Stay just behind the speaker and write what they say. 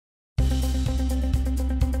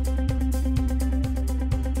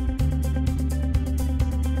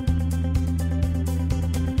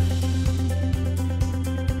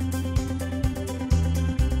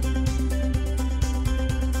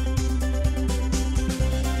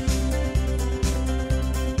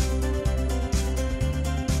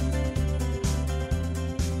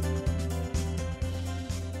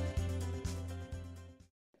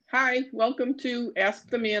Hi, welcome to Ask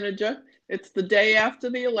the Manager. It's the day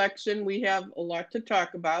after the election. We have a lot to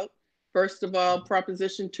talk about. First of all,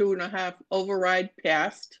 Proposition 2.5 override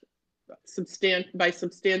passed by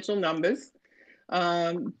substantial numbers.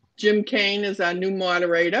 Jim Kane is our new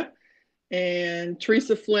moderator, and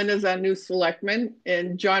Teresa Flynn is our new selectman,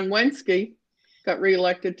 and John Wensky got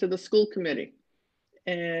reelected to the school committee.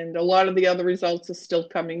 And a lot of the other results are still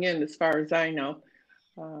coming in, as far as I know.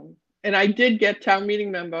 And I did get town meeting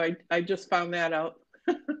member. I just found that out.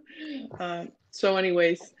 So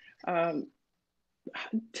anyways,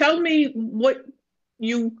 tell me what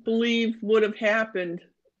you believe would have happened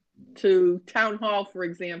to town hall, for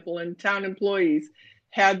example, and town employees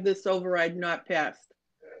had this override not passed.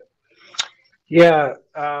 Yeah,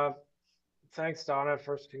 thanks, Donna.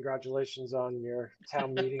 First, congratulations on your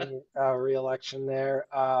town meeting re-election there.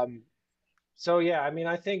 So yeah, I mean,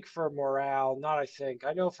 I think for morale, I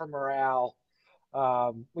know for morale,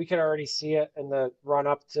 we could already see it in the run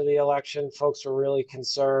up to the election. Folks were really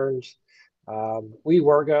concerned. We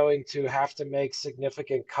were going to have to make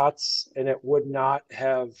significant cuts, and it would not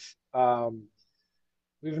have,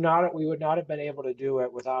 we would not have been able to do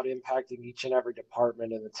it without impacting each and every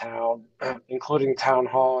department in the town, including town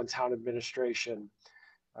hall and town administration.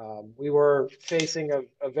 We were facing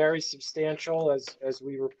a very substantial, as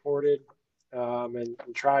we reported, and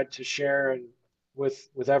tried to share with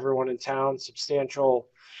everyone in town, substantial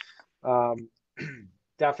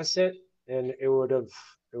deficit, and it would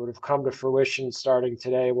have come to fruition starting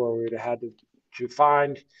today, where we would have had to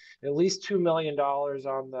find at least $2 million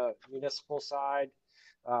on the municipal side,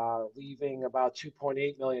 leaving about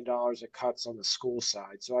 $2.8 million of cuts on the school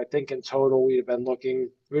side. So I think in total we've been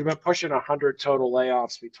pushing 100 total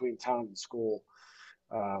layoffs between town and school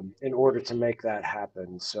in order to make that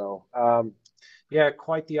happen. So yeah,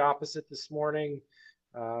 quite the opposite this morning.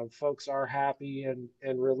 Folks are happy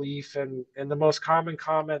and relief, and the most common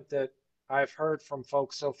comment that I've heard from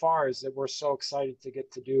folks so far is that we're so excited to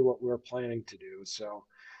get to do what we're planning to do. So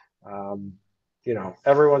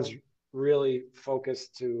everyone's really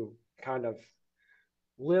focused to kind of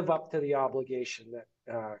live up to the obligation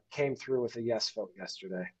that came through with a yes vote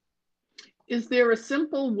yesterday. Is there a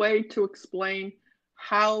simple way to explain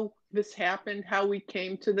how this happened, how we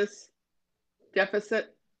came to this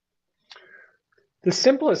deficit? The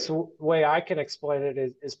simplest way I can explain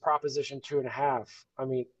it is Proposition 2.5. I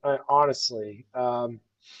mean, honestly,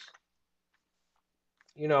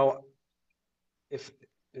 if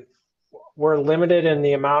we're limited in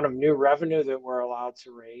the amount of new revenue that we're allowed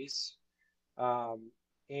to raise,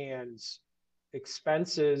 and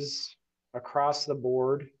expenses across the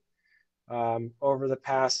board over the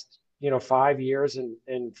past 5 years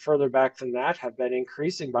and further back than that have been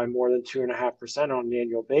increasing by more than 2.5% on an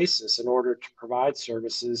annual basis in order to provide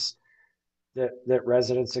services that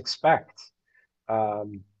residents expect.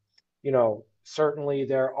 Certainly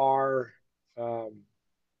there are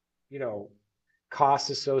costs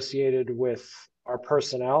associated with our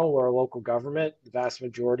personnel. We're a local government. The vast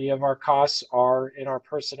majority of our costs are in our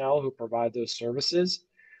personnel who provide those services.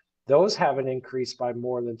 Those haven't increased by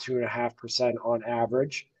more than 2.5% on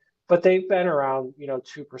average, but they've been around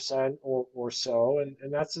 2% or so, and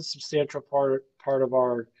that's a substantial part of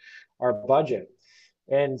our budget.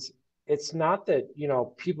 And it's not that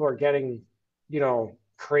people are getting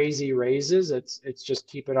crazy raises. It's just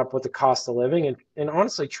keeping up with the cost of living and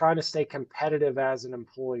honestly trying to stay competitive as an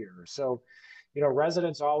employer. So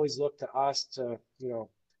residents always look to us to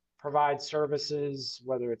provide services,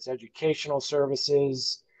 whether it's educational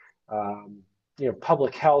services,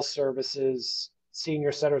 public health services,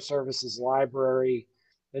 senior center services, library,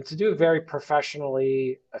 and to do it very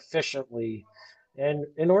professionally, efficiently. And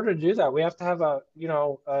in order to do that, we have to have a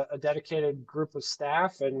dedicated group of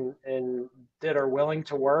staff and that are willing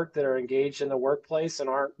to work, that are engaged in the workplace and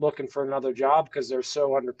aren't looking for another job because they're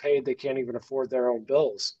so underpaid they can't even afford their own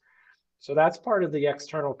bills. So that's part of the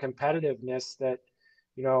external competitiveness that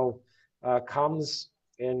comes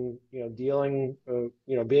in dealing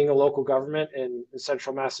being a local government in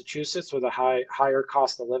central Massachusetts with a higher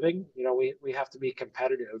cost of living. We have to be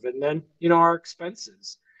competitive, and then our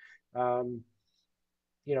expenses.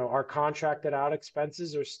 Our contracted out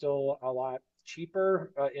expenses are still a lot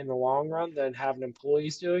cheaper in the long run than having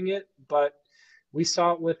employees doing it. But we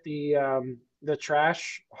saw it with the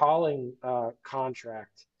trash hauling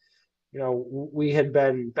contract. We had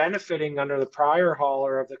been benefiting under the prior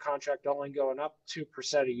hauler of the contract only going up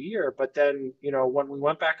 2% a year. But then, when we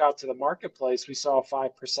went back out to the marketplace, we saw a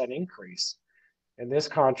 5% increase. And this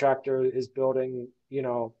contractor is building,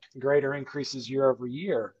 greater increases year over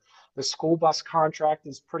year. The school bus contract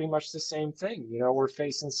is pretty much the same thing. You know, we're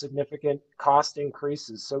facing significant cost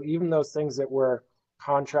increases. So even those things that we're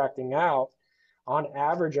contracting out, on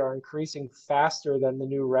average, are increasing faster than the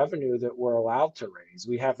new revenue that we're allowed to raise.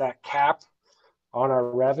 We have that cap on our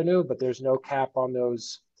revenue, but there's no cap on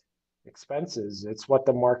those expenses. It's what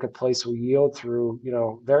the marketplace will yield through, you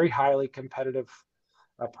know, very highly competitive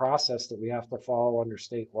process that we have to follow under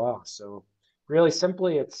state law. So really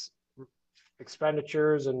simply, it's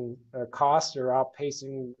expenditures and costs are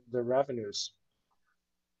outpacing the revenues.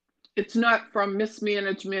 It's not from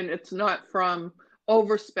mismanagement. It's not from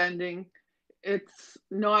overspending. It's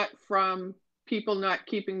not from people not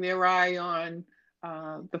keeping their eye on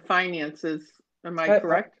the finances. Am I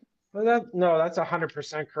correct? Well, no, that's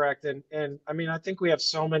 100% correct. And I mean, I think we have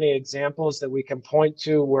so many examples that we can point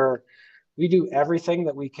to where we do everything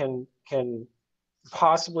that we can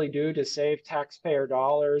possibly do to save taxpayer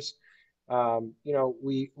dollars. You know,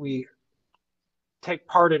 we take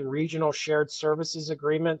part in regional shared services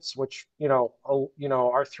agreements, which, you know,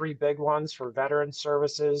 are three big ones for veteran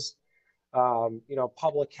services, you know,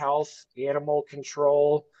 public health, animal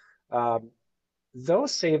control.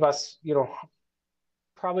 Those save us, you know,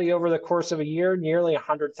 probably over the course of a year, nearly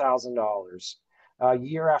 $100,000,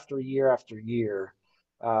 year after year after year.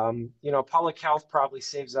 You know, public health probably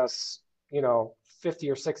saves us, you know,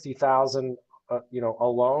 50 or 60,000, you know,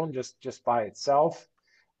 alone just by itself.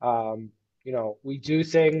 You know, we do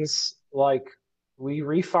things like we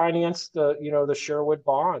refinanced the, you know, the Sherwood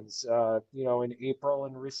bonds, you know, in April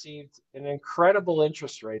and received an incredible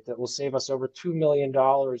interest rate that will save us over $2 million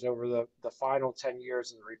over the final 10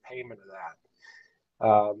 years of the repayment of that.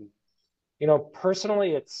 You know,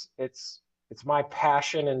 personally, it's my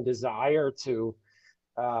passion and desire to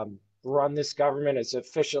run this government as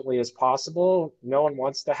efficiently as possible. No one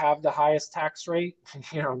wants to have the highest tax rate.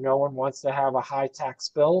 You know, no one wants to have a high tax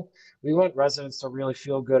bill. We want residents to really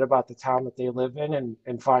feel good about the town that they live in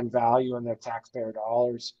and find value in their taxpayer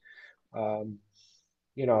dollars. You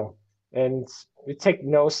know, and we take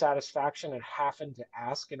no satisfaction in having to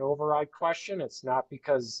ask an override question. It's not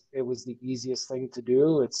because it was the easiest thing to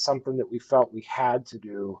do. It's something that we felt we had to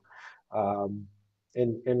do,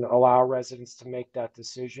 and allow residents to make that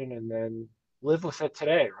decision and then live with it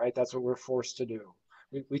today, right? That's what we're forced to do.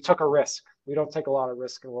 We took a risk. We don't take a lot of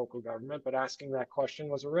risk in local government, but asking that question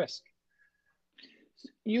was a risk.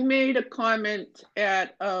 You made a comment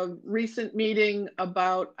at a recent meeting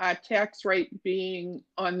about our tax rate being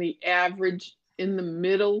on the average in the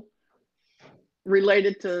middle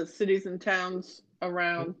related to cities and towns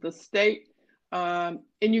around the state. And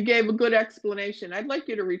you gave a good explanation. I'd like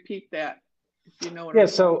you to repeat that, if you know what I'm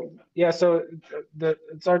talking about. So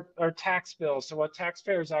it's our tax bill. So what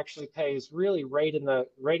taxpayers actually pay is really right in the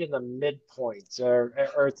midpoint, or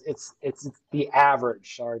it's the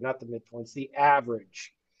average. Sorry, not the midpoint. It's the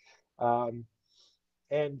average. And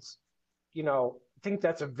you know, I think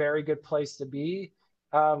that's a very good place to be.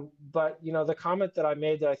 But you know, the comment that I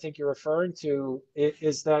made that I think you're referring to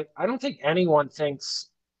is that I don't think anyone thinks,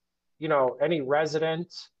 you know, any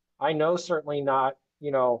resident, I know certainly not,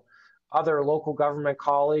 you know, other local government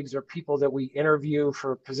colleagues or people that we interview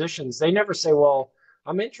for positions, they never say, well,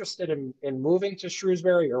 I'm interested in moving to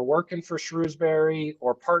Shrewsbury or working for Shrewsbury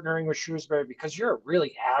or partnering with Shrewsbury because you're a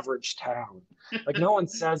really average town. Like no one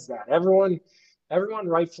says that. Everyone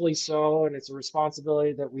rightfully so, and it's a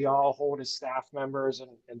responsibility that we all hold as staff members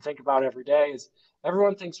and think about every day, is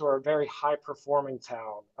everyone thinks we're a very high performing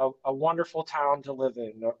town, a wonderful town to live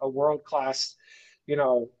in, a world-class, you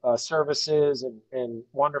know, services and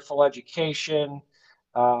wonderful education.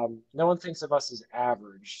 No one thinks of us as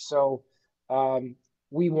average. So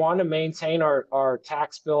we want to maintain our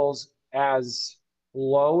tax bills as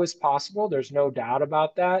low as possible. There's no doubt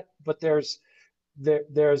about that, but there's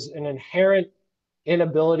an inherent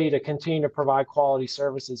inability to continue to provide quality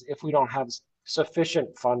services if we don't have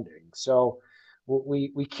sufficient funding. So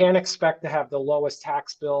we can't expect to have the lowest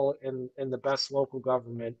tax bill in the best local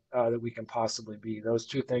government that we can possibly be. Those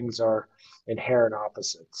two things are inherent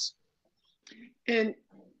opposites. And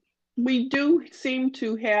we do seem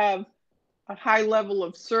to have a high level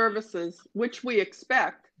of services, which we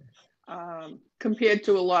expect compared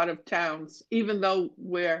to a lot of towns, even though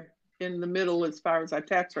we're in the middle as far as our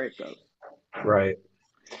tax rate goes. Right.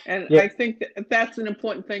 And yeah. I think that's an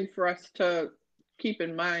important thing for us to keep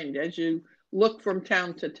in mind as you look from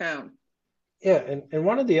town to town. Yeah, and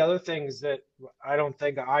one of the other things that I don't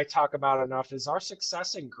think I talk about enough is our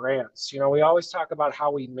success in grants. You know, we always talk about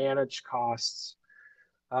how we manage costs,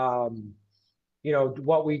 you know,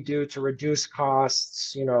 what we do to reduce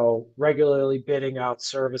costs, you know, regularly bidding out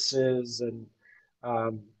services and,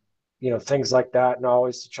 things like that, and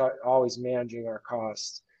always managing our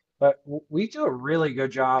costs. But we do a really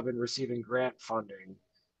good job in receiving grant funding.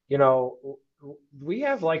 We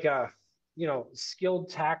have like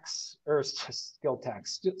skilled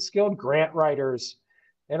grant writers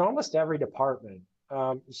in almost every department.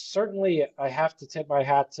 Certainly, I have to tip my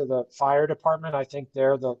hat to the fire department. I think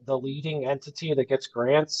they're the leading entity that gets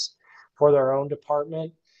grants for their own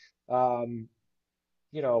department. Um,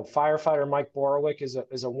 Firefighter Mike Borowick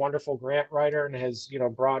is a wonderful grant writer and has,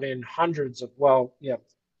 brought in hundreds of,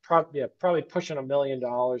 probably pushing $1 million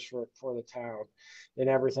for the town in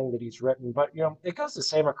everything that he's written. But, it goes the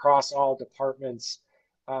same across all departments.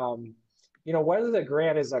 Whether the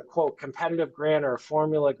grant is a quote competitive grant or a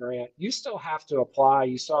formula grant, you still have to apply.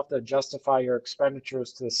 You still have to justify your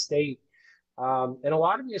expenditures to the state. And a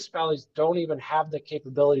lot of municipalities don't even have the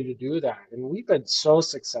capability to do that. And we've been so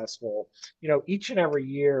successful, each and every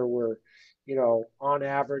year we're, on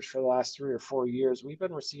average for the last 3 or 4 years, we've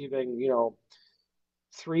been receiving,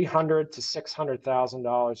 $300,000 to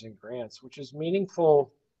 $600,000 in grants, which is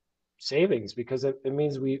meaningful savings because it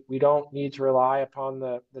means we don't need to rely upon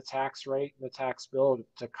the tax rate and the tax bill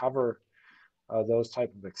to cover those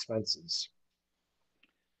type of expenses.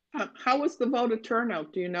 How was the voter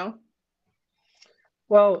turnout? Do you know?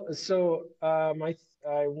 Well, so I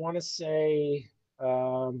want to say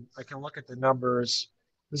I can look at the numbers.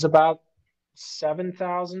 There's about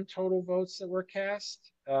 7,000 total votes that were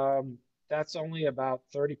cast. That's only about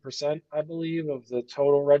 30%, I believe, of the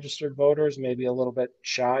total registered voters, maybe a little bit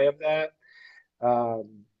shy of that.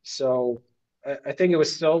 So I think it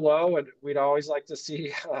was still low, and we'd always like to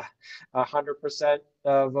see 100%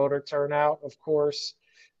 voter turnout, of course.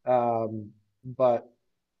 But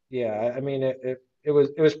yeah, I mean, it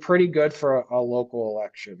was pretty good for a local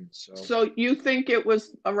election. So you think it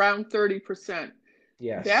was around 30%?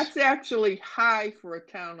 Yes. That's actually high for a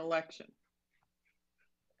town election.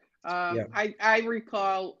 Yeah. I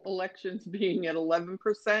recall elections being at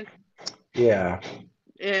 11%. Yeah.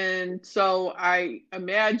 And so I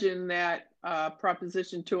imagine that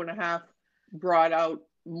Proposition 2.5 brought out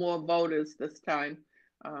more voters this time.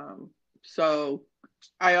 So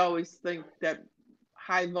I always think that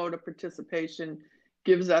high voter participation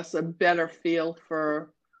gives us a better feel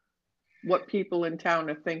for what people in town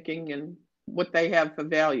are thinking and what they have for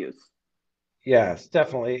values. Yes,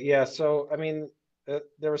 definitely. Yeah. So, I mean,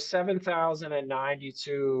 there were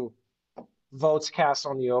 7,092 votes cast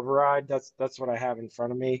on the override. That's what I have in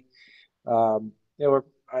front of me. I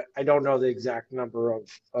don't know the exact number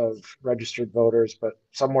of registered voters, but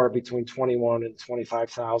somewhere between 21 and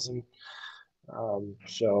 25,000.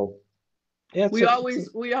 So yeah, we always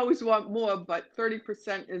want more, but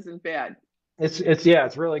 30% isn't bad.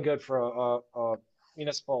 It's really good for a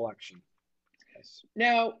municipal election. Yes.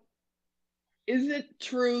 Now, is it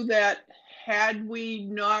true that had we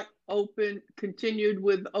not continued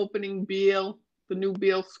with opening Beal, the new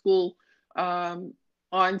Beal school, on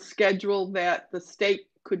schedule, that the state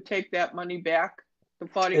could take that money back?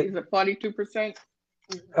 Is it 42%?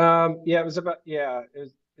 Yeah, it was about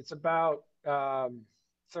it's about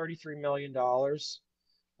 $33 million.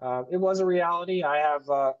 It was a reality. I have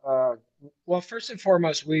well, first and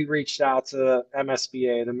foremost, we reached out to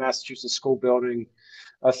MSBA, the Massachusetts School Building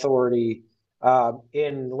Authority,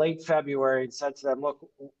 in late February and said to them, look,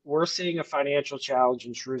 we're seeing a financial challenge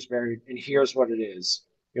in Shrewsbury, and here's what it is.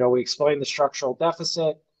 We explained the structural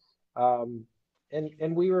deficit, and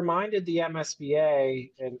we reminded the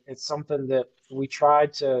MSBA, and it's something that we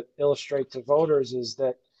tried to illustrate to voters, is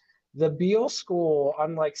that the Beal School,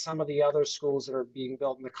 unlike some of the other schools that are being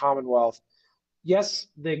built in the Commonwealth, yes,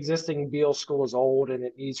 the existing Beal School is old and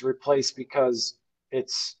it needs replaced because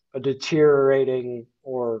it's a deteriorating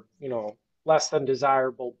or, less than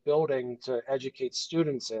desirable building to educate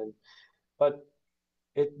students in. But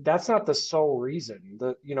that's not the sole reason.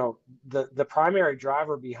 The primary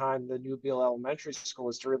driver behind the new Beal Elementary School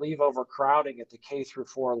is to relieve overcrowding at the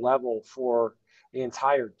K-4 level for the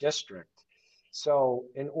entire district. So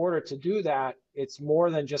in order to do that, it's more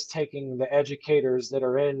than just taking the educators that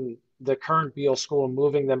are in the current Beal School and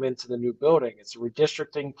moving them into the new building. It's a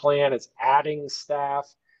redistricting plan, it's adding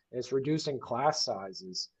staff, and it's reducing class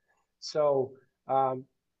sizes. So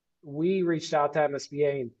we reached out to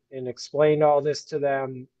MSBA and explained all this to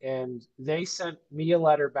them, and they sent me a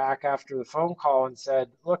letter back after the phone call and said,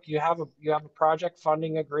 look, you have a project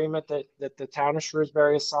funding agreement that the town of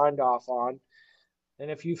Shrewsbury has signed off on. And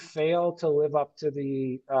if you fail to live up to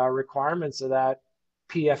the requirements of that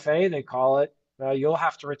PFA, they call it, you'll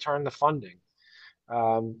have to return the funding.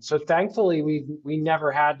 So thankfully, we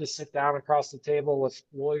never had to sit down across the table with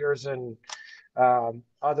lawyers and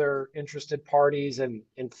other interested parties and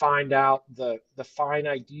find out the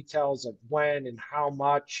finite details of when and how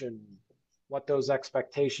much and what those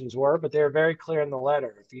expectations were. But they're very clear in the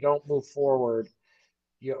letter. If you don't move forward,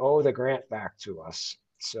 you owe the grant back to us.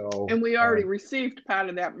 So, And we already received part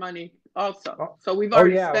of that money also. oh, So we've oh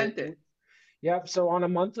already yeah, spent it. yep. So on a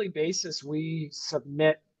monthly basis, we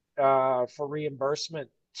submit for reimbursement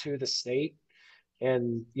to the state,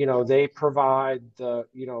 and they provide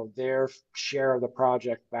their share of the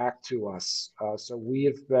project back to us. So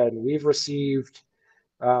we've received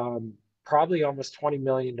probably almost $20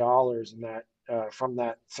 million in that from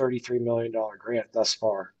that $33 million grant thus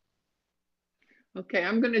far. Okay,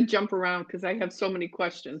 I'm going to jump around because I have so many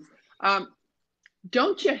questions.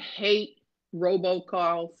 Don't you hate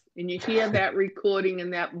robocalls and you hear that recording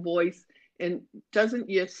and that voice, and doesn't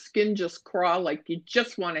your skin just crawl like you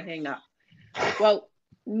just want to hang up? Well,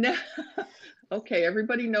 no, okay,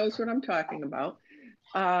 everybody knows what I'm talking about.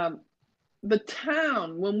 The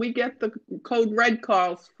town, when we get the code red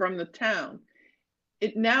calls from the town,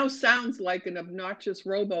 it now sounds like an obnoxious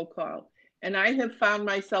robocall. And I have found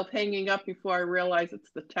myself hanging up before I realize it's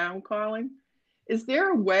the town calling. Is there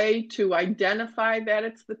a way to identify that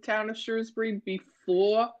it's the town of Shrewsbury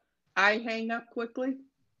before I hang up quickly?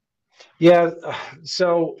 Yeah,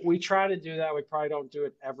 so we try to do that. We probably don't do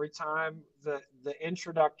it every time. The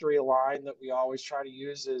introductory line that we always try to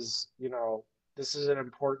use is, this is an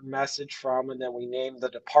important message from, and then we name the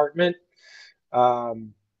department.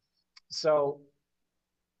 So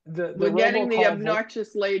the We're getting the robocall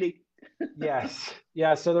obnoxious lady. yes.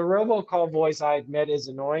 Yeah, so the robocall voice, I admit, is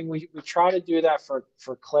annoying. We try to do that for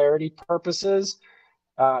clarity purposes,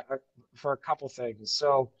 for a couple things.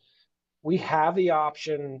 So we have the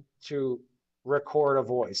option to record a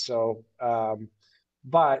voice. So,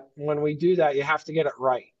 but when we do that, you have to get it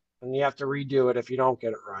right, and you have to redo it if you don't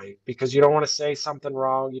get it right, because you don't want to say something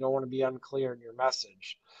wrong. You don't want to be unclear in your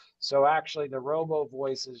message. So actually, the robo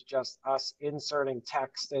voice is just us inserting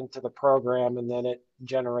text into the program, and then it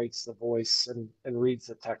generates the voice and reads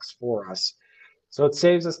the text for us. So it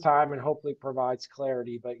saves us time and hopefully provides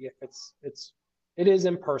clarity. But it is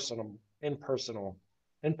impersonable.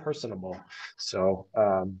 So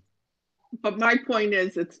But my point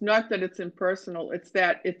is, it's not that it's impersonal, it's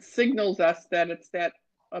that it signals us that it's that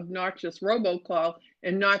obnoxious robocall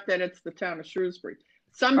and not that it's the town of Shrewsbury.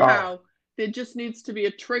 Somehow, there just needs to be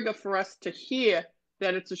a trigger for us to hear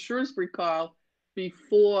that it's a Shrewsbury call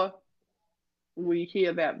before we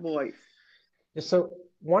hear that voice. So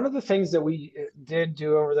one of the things that we did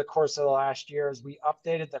do over the course of the last year is we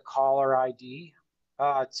updated the caller ID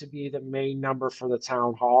to be the main number for the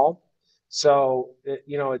town hall. So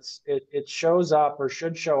it shows up, or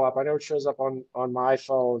should show up. I know it shows up on my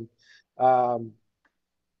phone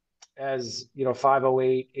as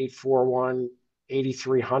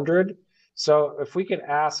 508-841-8300. So if we could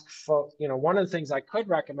ask folks, one of the things I could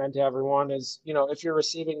recommend to everyone is, if you're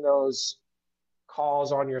receiving those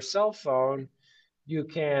calls on your cell phone, you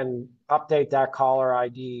can update that caller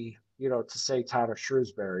ID, to say town of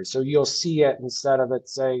Shrewsbury. So you'll see it instead of it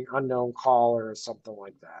saying unknown caller or something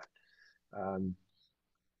like that.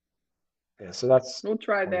 Yeah, so we'll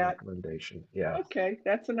try that recommendation. Yeah. Okay,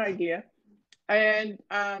 that's an idea. And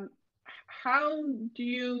how do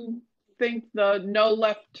you think the no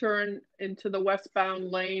left turn into the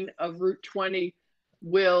westbound lane of Route 20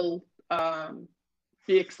 will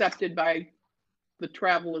be accepted by the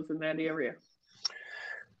travelers in that area?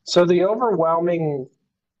 So the overwhelming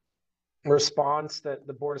response that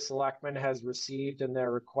the Board of Selectmen has received in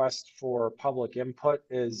their request for public input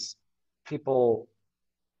is people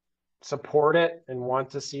support it and want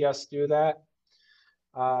to see us do that.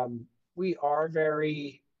 We are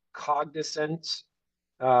very cognizant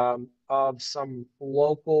of some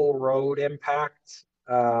local road impact,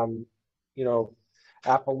 Appaloosa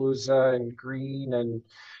and Green and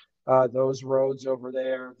those roads over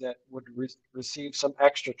there that would receive some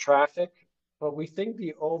extra traffic. But we think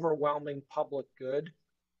the overwhelming public good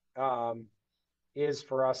is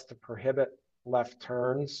for us to prohibit left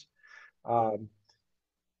turns.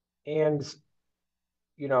 And,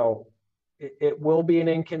 it will be an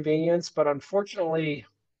inconvenience, but unfortunately,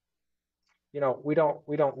 we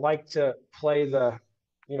don't like to play the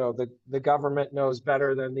government knows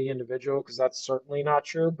better than the individual, because that's certainly not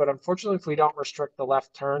true. But unfortunately, if we don't restrict the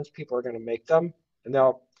left turns, people are going to make them, and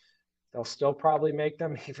they'll still probably make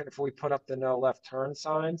them even if we put up the no left turn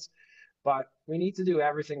signs. But we need to do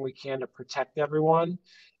everything we can to protect everyone,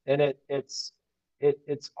 and it's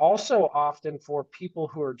also often for people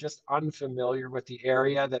who are just unfamiliar with the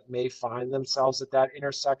area that may find themselves at that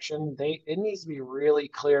intersection. It needs to be really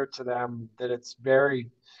clear to them that it's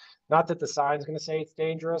very Not that the sign's going to say it's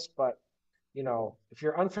dangerous, but if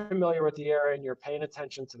you're unfamiliar with the area and you're paying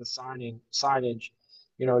attention to the signage,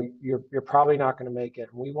 you're probably not going to make it.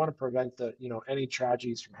 And we want to prevent any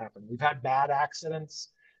tragedies from happening. We've had bad accidents.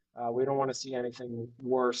 We don't want to see anything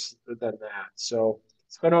worse than that. So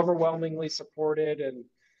it's been overwhelmingly supported, and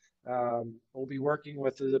we'll be working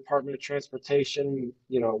with the Department of Transportation,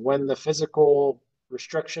 when the physical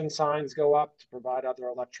restriction signs go up, to provide other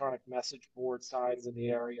electronic message board signs in the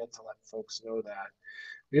area to let folks know that.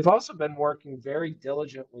 We've also been working very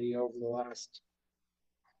diligently over the last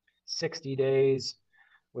 60 days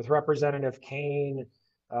with Representative Kane,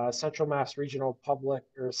 Central Mass Regional Planning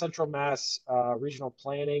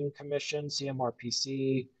Commission,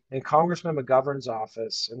 CMRPC, and Congressman McGovern's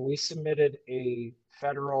office. And we submitted a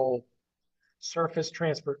federal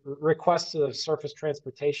request to the Surface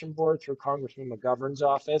Transportation Board through Congressman McGovern's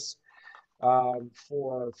office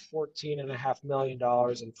for $14.5 million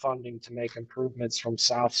in funding to make improvements from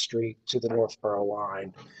South Street to the Northborough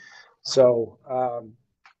line. So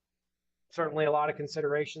certainly a lot of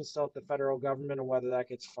consideration still at the federal government on whether that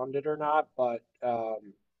gets funded or not, but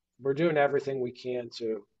we're doing everything we can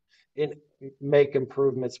to make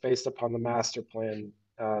improvements based upon the master plan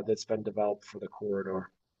that's been developed for the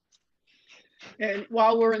corridor. And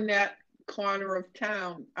while we're in that corner of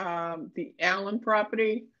town, the Allen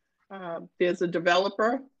property, there's a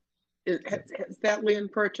developer. Has that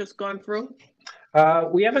land purchase gone through?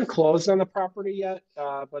 We haven't closed on the property yet,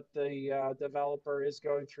 but the developer is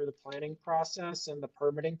going through the planning process and the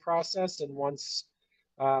permitting process. And once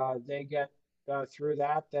they get through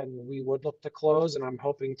that, then we would look to close. And I'm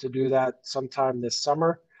hoping to do that sometime this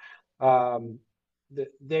summer.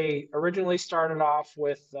 They originally started off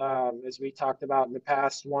with, as we talked about in the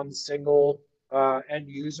past, one single end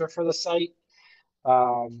user for the site.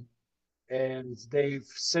 And they've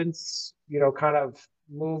since, kind of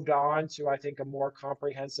moved on to, I think, a more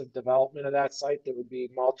comprehensive development of that site that would be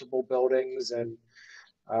multiple buildings. And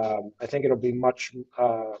I think it'll be much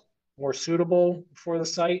more suitable for the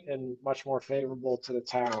site and much more favorable to the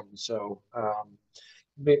town. So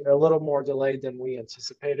be a little more delayed than we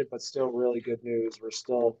anticipated, but still really good news. We're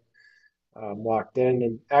still locked in.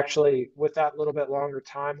 And actually, with that little bit longer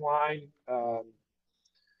timeline,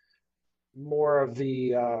 more of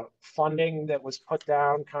the funding that was put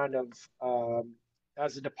down kind of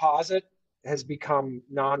as a deposit has become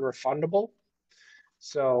non-refundable.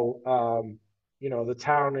 So, the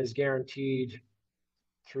town is guaranteed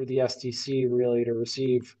through the STC really to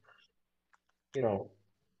receive,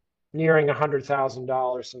 nearing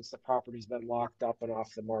 $100,000 since the property's been locked up and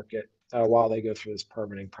off the market while they go through this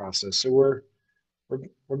permitting process. So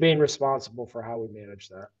we're being responsible for how we manage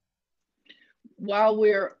that. While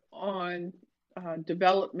we're on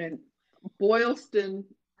development, Boylston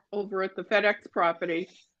over at the FedEx property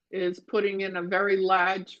is putting in a very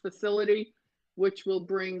large facility, which will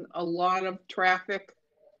bring a lot of traffic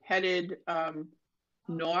headed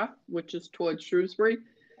north, which is towards Shrewsbury.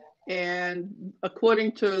 And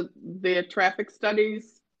according to their traffic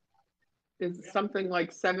studies, is something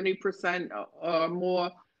like 70% or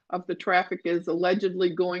more of the traffic is allegedly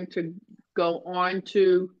going to go on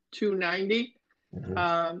to 290.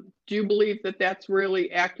 Mm-hmm. Do you believe that that's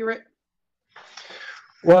really accurate?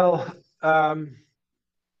 Well,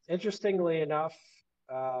 interestingly enough,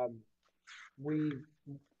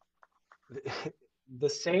 the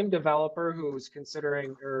same developer who's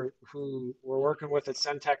considering or who we're working with at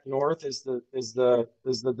Centec North is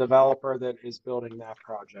the developer that is building that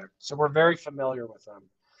project. So we're very familiar with them.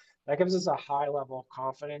 That gives us a high level of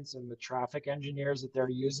confidence in the traffic engineers that they're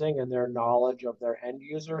using and their knowledge of their end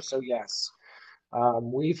user. So yes,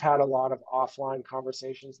 we've had a lot of offline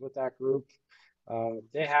conversations with that group.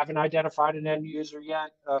 They haven't identified an end user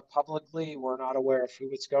yet publicly. We're not aware of who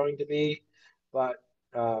it's going to be, but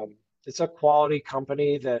it's a quality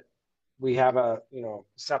company that we have a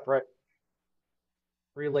separate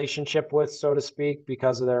relationship with, so to speak,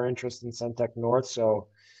 because of their interest in Centec North. So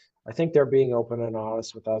I think they're being open and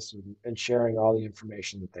honest with us and sharing all the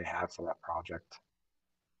information that they have for that project.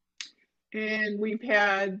 And we've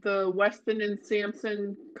had the Weston and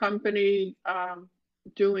Sampson company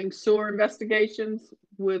doing sewer investigations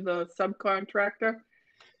with a subcontractor,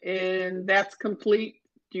 and that's complete.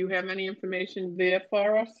 Do you have any information there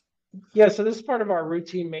for us? Yeah, so this is part of our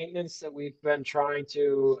routine maintenance that we've been trying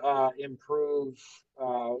to improve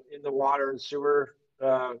in the water and sewer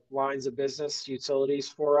lines of business utilities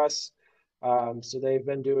for us. So they've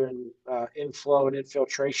been doing inflow and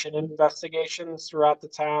infiltration investigations throughout the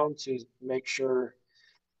town to make sure,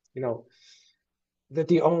 that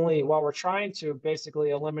while we're trying to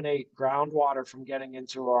basically eliminate groundwater from getting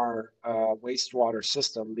into our wastewater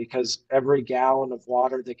system, because every gallon of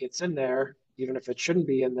water that gets in there, even if it shouldn't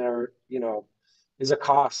be in there, is a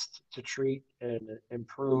cost to treat and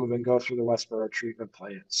improve and go through the Westboro treatment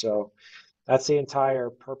plant. So that's the entire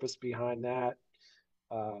purpose behind that.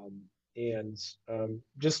 And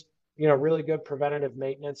just, really good preventative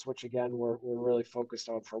maintenance, which again, we're really focused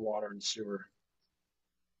on for water and sewer.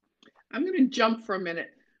 I'm going to jump for a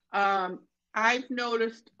minute. I've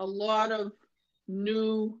noticed a lot of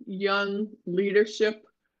new young leadership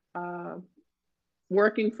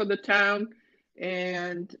working for the town,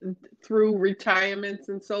 and through retirements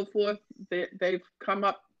and so forth, they've come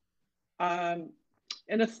up. And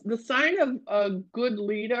the sign of a good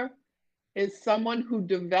leader is someone who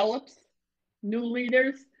develops new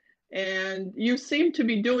leaders, and you seem to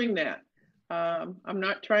be doing that. I'm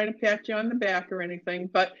not trying to pat you on the back or anything,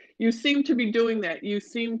 but you seem to be doing that. You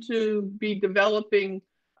seem to be developing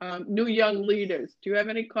new young leaders. Do you have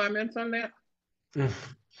any comments on that?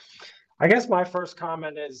 I guess my first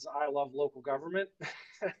comment is I love local government.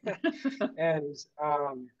 And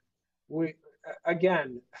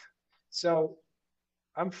so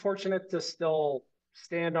I'm fortunate to still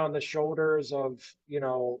stand on the shoulders of,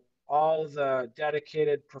 all the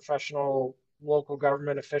dedicated professional local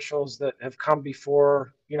government officials that have come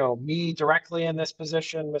before, me directly in this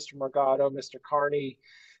position, Mr. Morgado, Mr. Carney,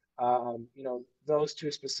 those two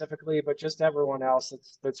specifically, but just everyone else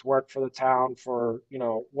that's worked for the town for,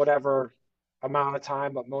 whatever amount of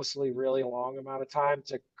time, but mostly really long amount of time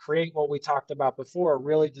to create what we talked about before, a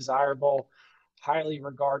really desirable, highly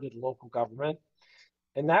regarded local government.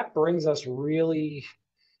 And that brings us really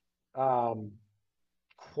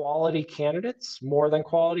quality candidates, more than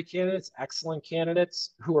quality candidates, excellent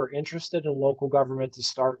candidates who are interested in local government to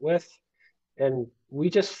start with. And we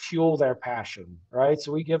just fuel their passion, right?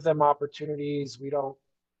 So we give them opportunities. We don't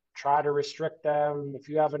try to restrict them. If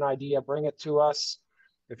you have an idea, bring it to us.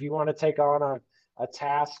 If you want to take on a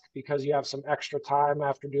task because you have some extra time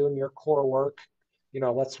after doing your core work,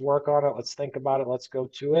 let's work on it. Let's think about it. Let's go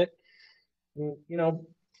to it. And,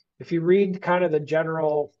 if you read kind of the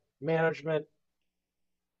general management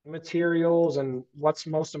materials and what's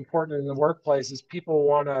most important in the workplace is people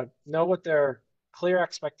want to know what their clear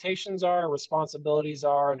expectations are, responsibilities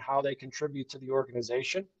are, and how they contribute to the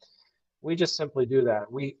organization. We just simply do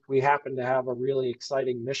that. We happen to have a really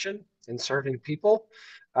exciting mission in serving people,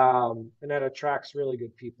 and that attracts really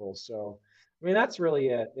good people. So, that's really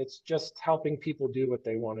it. It's just helping people do what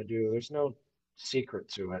they want to do. There's no secret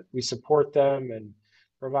to it. We support them and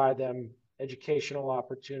provide them educational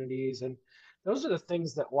opportunities, and those are the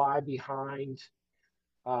things that lie behind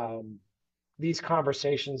these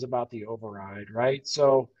conversations about the override, right?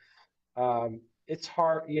 So it's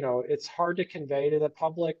hard, it's hard to convey to the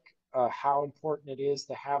public how important it is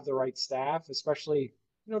to have the right staff, especially,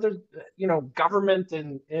 there's, government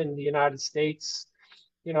in the United States,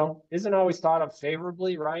 isn't always thought of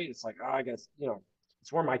favorably, right? It's like, oh, I guess,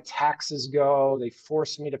 it's where my taxes go. They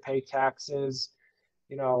force me to pay taxes,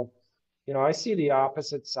 I see the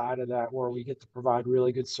opposite side of that where we get to provide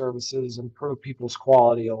really good services, improve people's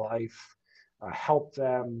quality of life, help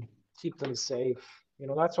them, keep them safe.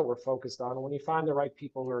 That's what we're focused on. And when you find the right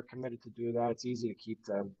people who are committed to do that, it's easy to keep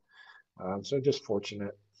them. So just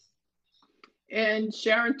fortunate. And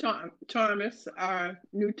Sharon Thomas, our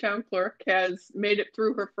new town clerk, has made it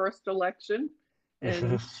through her first election,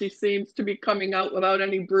 and she seems to be coming out without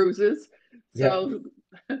any bruises. So,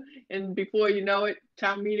 and before you know it,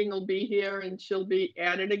 town meeting will be here and she'll be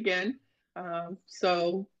at it again. And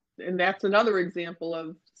that's another example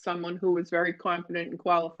of someone who was very confident and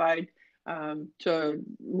qualified to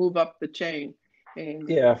move up the chain. And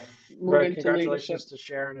move into congratulations to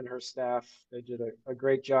Sharon and her staff. They did a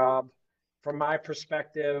great job. From my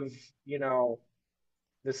perspective,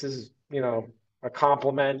 this is, a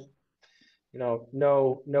compliment.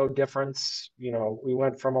 No difference. We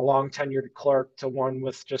went from a long tenured clerk to one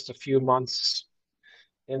with just a few months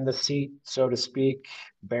in the seat, so to speak,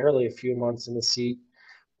 barely a few months in the seat.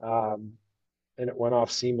 And it went off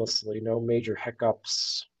seamlessly, no major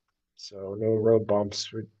hiccups. So no road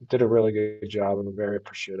bumps. We did a really good job and I'm very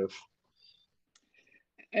appreciative.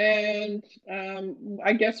 And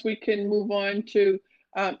I guess we can move on to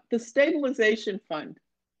the stabilization fund.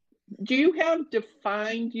 Do you have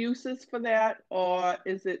defined uses for that, or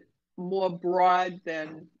is it more broad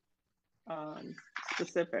than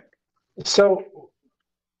specific? So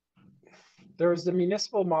there was the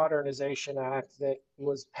Municipal Modernization Act that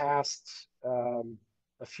was passed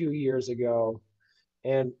a few years ago.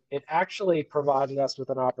 And it actually provided us with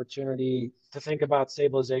an opportunity to think about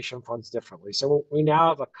stabilization funds differently. So we now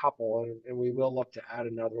have a couple, and we will look to add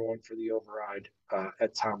another one for the override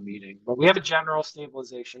at town meeting. But we have a general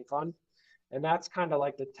stabilization fund, and that's kind of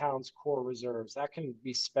like the town's core reserves. That can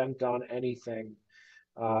be spent on anything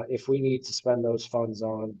if we need to spend those funds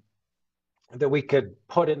on that we could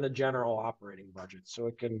put in the general operating budget. So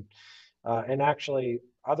it can, and actually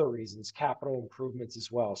other reasons, capital improvements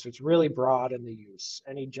as well. So it's really broad in the use,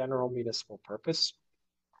 any general municipal purpose.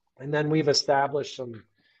 And then we've established some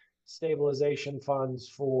stabilization funds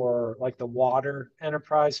for like the water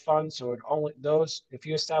enterprise fund. So it only those, if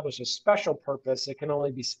you establish a special purpose, it can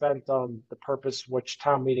only be spent on the purpose which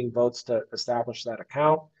town meeting votes to establish that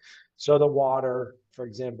account. So the water, for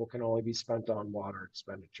example, can only be spent on water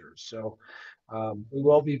expenditures. So we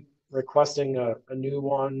will be requesting a new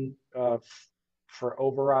one for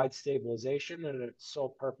override stabilization, and its sole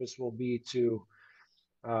purpose will be to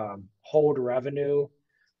hold revenue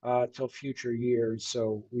till future years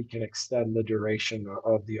so we can extend the duration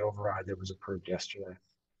of the override that was approved yesterday.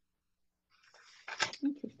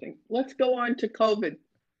 Interesting. Let's go on to COVID.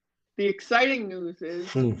 The exciting news is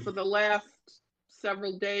for the last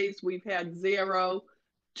several days, we've had 0,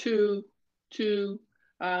 2, 2,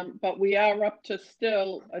 but we are up to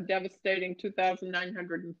still a devastating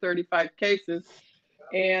 2,935 cases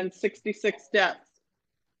and 66 deaths.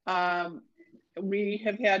 We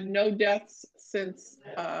have had no deaths since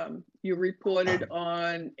you reported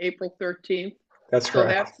on April 13th. That's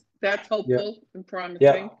correct. So that's hopeful and promising.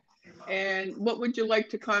 Yep. And what would you like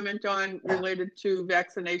to comment on related to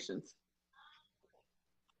vaccinations?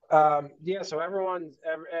 Yeah, so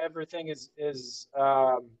everything is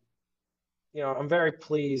you know, I'm very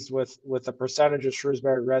pleased with the percentage of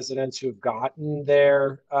Shrewsbury residents who've gotten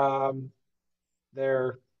their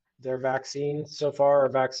vaccine so far, or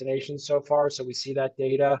vaccinations so far. So we see that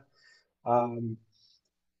data.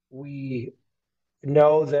 We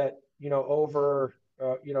know that, you know, over,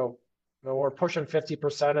 you know, we're pushing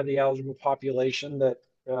 50% of the eligible population that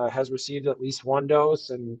has received at least one dose,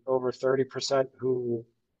 and over 30% who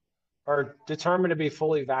are determined to be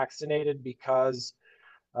fully vaccinated because,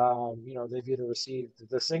 you know, they've either received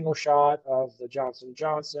the single shot of the Johnson &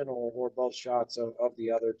 Johnson or both shots of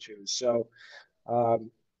the other two. So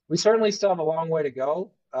we certainly still have a long way to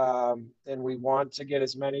go, and we want to get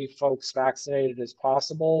as many folks vaccinated as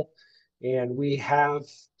possible. And we have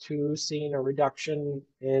too seen a reduction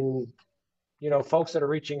in, you know, folks that are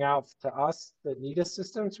reaching out to us that need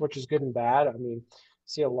assistance, which is good and bad. I mean,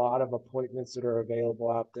 see a lot of appointments that are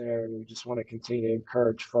available out there, and we just want to continue to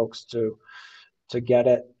encourage folks to get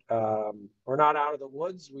it. We're not out of the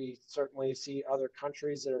woods. We certainly see other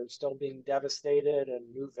countries that are still being devastated,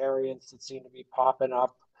 and new variants that seem to be popping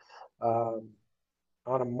up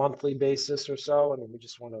on a monthly basis or so, and we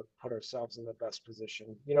just want to put ourselves in the best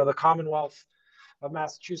position. You know, the Commonwealth of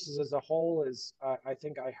Massachusetts as a whole is, I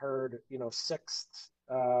think I heard, you know, sixth.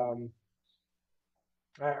 I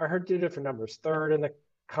heard two different numbers: third in the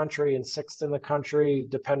country and sixth in the country,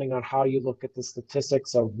 depending on how you look at the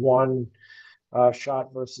statistics of one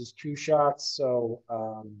shot versus two shots. So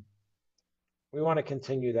we want to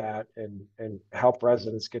continue that and help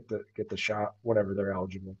residents get the shot, whatever they're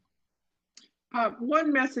eligible.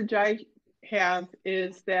 One message I have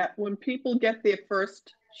is that when people get their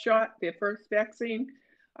first shot, their first vaccine,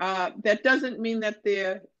 that doesn't mean that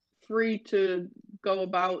they're free to go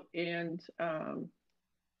about and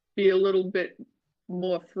be a little bit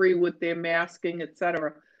more free with their masking,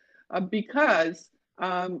 etc. Because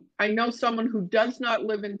I know someone who does not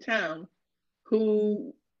live in town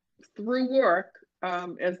who, through work,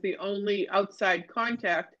 as the only outside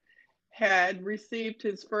contact, had received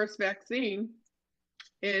his first vaccine.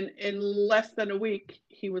 In less than a week,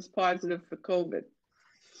 he was positive for COVID.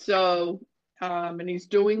 So, and he's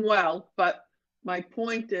doing well. But my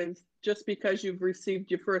point is, just because you've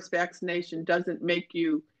received your first vaccination doesn't make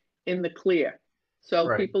you in the clear. So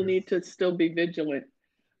right. People need to still be vigilant.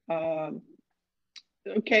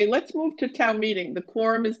 Okay, let's move to town meeting. The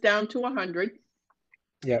quorum is down to 100.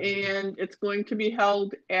 Yeah. And it's going to be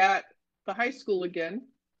held at the high school again.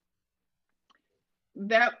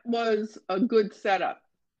 That was a good setup.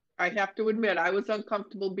 I have to admit, I was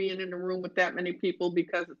uncomfortable being in a room with that many people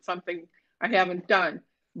because it's something I haven't done,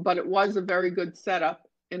 but it was a very good setup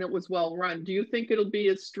and it was well run. Do you think it'll be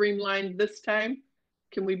as streamlined this time?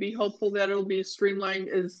 Can we be hopeful that it'll be as streamlined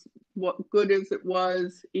as good as it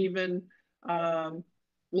was even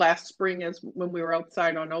last spring as when we were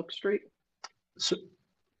outside on Oak Street?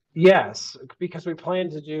 Yes, because we plan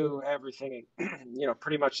to do everything,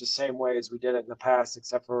 pretty much the same way as we did it in the past,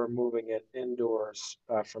 except for moving it indoors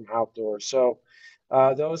from outdoors. So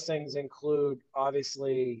those things include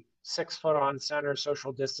obviously 6 foot on center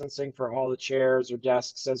social distancing for all the chairs or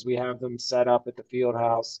desks as we have them set up at the field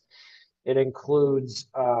house. It includes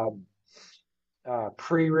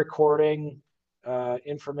pre-recording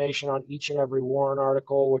information on each and every warrant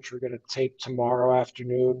article, which we're going to tape tomorrow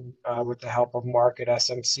afternoon with the help of Mark at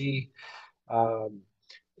SMC.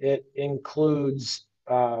 It includes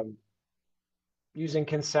using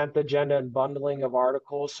consent agenda and bundling of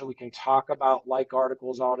articles so we can talk about like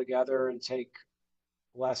articles all together and take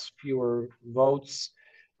fewer votes.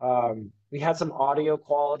 We had some audio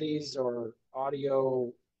qualities or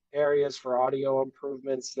audio areas for audio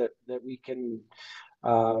improvements that we can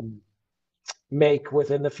make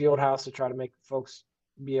within the field house to try to make folks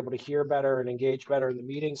be able to hear better and engage better in the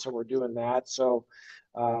meeting. So we're doing that. So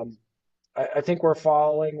I think we're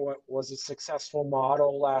following what was a successful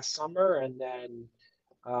model last summer, and then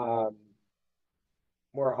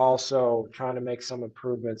we're also trying to make some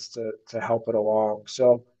improvements to help it along.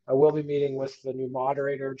 So I will be meeting with the new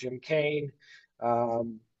moderator, Jim Kane.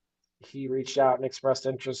 He reached out and expressed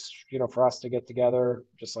interest, for us to get together,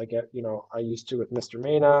 just like I used to with Mr.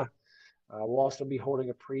 Mena. We'll also be holding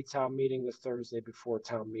a pre-town meeting the Thursday before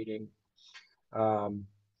town meeting,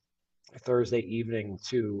 Thursday evening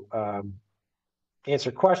to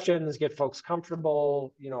answer questions, get folks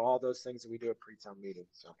comfortable, all those things that we do at pre-town meetings.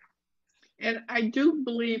 So. And I do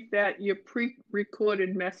believe that your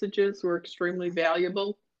pre-recorded messages were extremely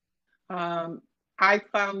valuable. I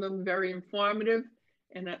found them very informative,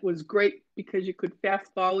 and that was great because you could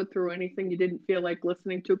fast forward through anything you didn't feel like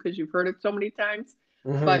listening to because you've heard it so many times.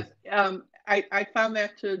 Mm-hmm. But I found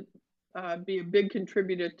that to be a big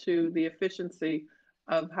contributor to the efficiency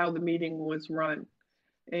of how the meeting was run.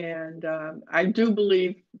 And I do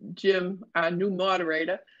believe Jim, our new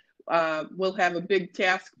moderator, will have a big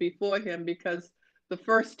task before him, because the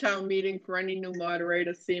first town meeting for any new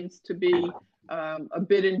moderator seems to be a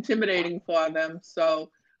bit intimidating for them. So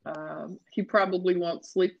he probably won't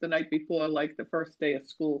sleep the night before, like the first day of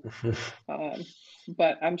school.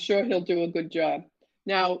 But I'm sure he'll do a good job.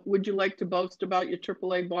 Now, would you like to boast about your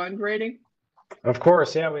AAA bond rating? Of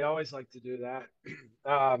course, yeah, we always like to do that.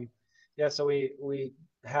 Yeah, so we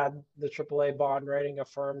had the AAA bond rating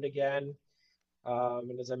affirmed again.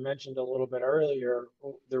 And as I mentioned a little bit earlier,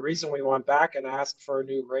 the reason we went back and asked for a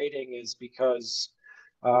new rating is because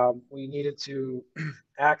we needed to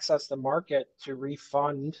access the market to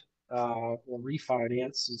refund or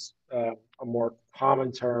refinance is a more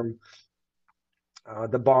common term.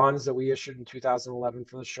 The bonds that we issued in 2011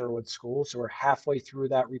 for the Sherwood School. So we're halfway through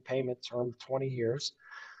that repayment term of 20 years.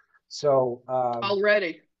 So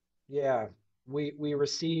already, yeah, we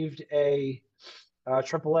received a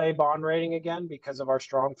AAA bond rating again because of our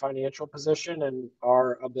strong financial position and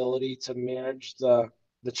our ability to manage the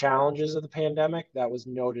challenges of the pandemic. That was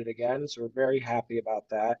noted again, so we're very happy about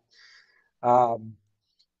that.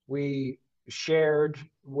 We shared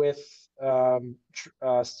with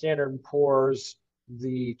Standard & Poor's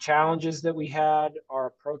the challenges that we had, our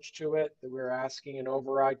approach to it, that we were asking an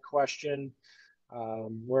override question,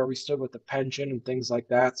 where we stood with the pension and things like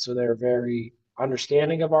that. So they're very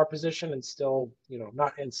understanding of our position and still,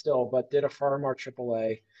 but did affirm our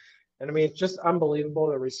AAA. And I mean, it's just unbelievable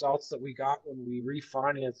the results that we got when we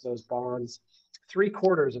refinanced those bonds.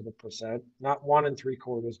 0.75%, not 1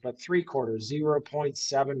 3/4, but 0.75%,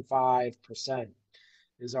 0.75%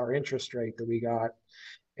 is our interest rate that we got.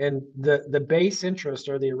 And the base interest,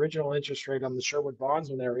 or the original interest rate on the Sherwood bonds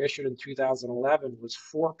when they were issued in 2011, was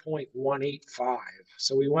 4.185.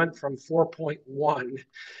 So we went from 4.1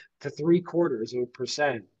 to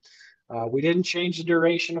 0.75%. We didn't change the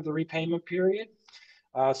duration of the repayment period.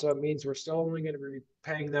 So it means we're still only going to be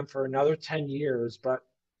paying them for another 10 years, but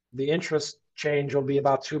the interest change will be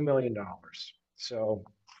about $2 million. So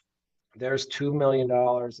there's $2 million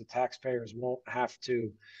the taxpayers won't have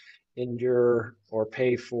to endure or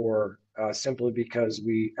pay for simply because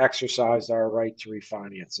we exercised our right to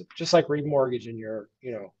refinance it, just like remortgaging your,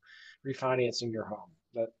 refinancing your home.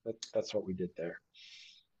 That's what we did there.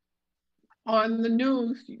 On the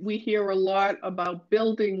news, we hear a lot about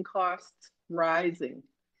building costs rising.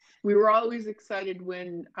 We were always excited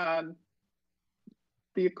when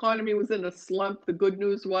the economy was in a slump. The good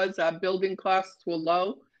news was our building costs were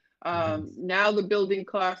low. Now the building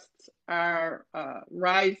costs are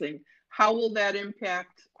rising. How will that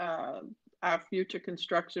impact our future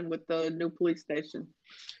construction with the new police station?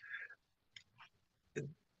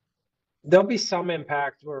 There'll be some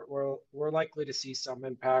impact. We're likely to see some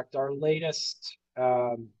impact. Our latest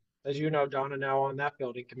as you know, Donna, now on that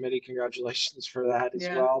building committee. Congratulations for that as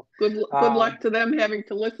Yeah. well. Good luck to them having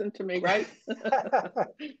to listen to me, right?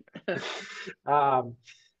 um,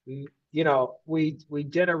 we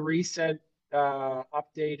did a recent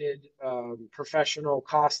updated professional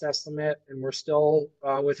cost estimate, and we're still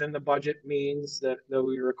within the budget means that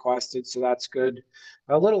we requested, so that's good.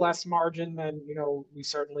 A little less margin than we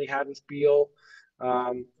certainly had with Beal,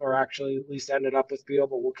 or actually at least ended up with Beal,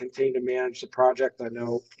 but we'll continue to manage the project. I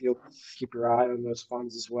know you'll keep your eye on those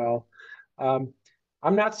funds as well. I'm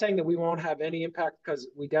not saying that we won't have any impact, because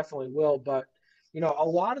we definitely will, but a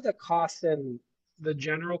lot of the costs in the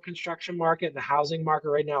general construction market, the housing market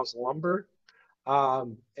right now, is lumber.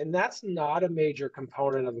 And that's not a major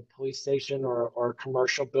component of a police station or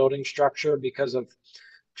commercial building structure, because of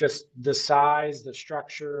just the size, the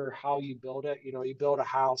structure, how you build it. You build a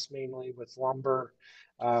house mainly with lumber.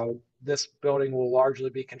 This building will largely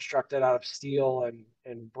be constructed out of steel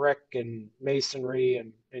and brick and masonry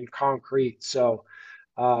and concrete. So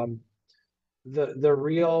the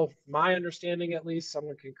real, my understanding at least,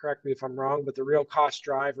 someone can correct me if I'm wrong, but the real cost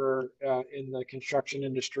driver in the construction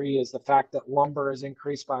industry is the fact that lumber has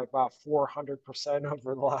increased by about 400%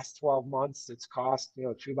 over the last 12 months. Its cost,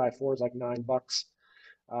 2x4 is like $9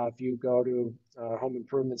 if you go to a home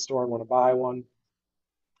improvement store and want to buy one.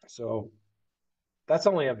 So that's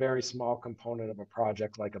only a very small component of a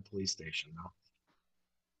project like a police station,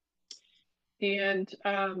 though. And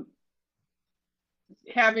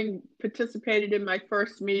having participated in my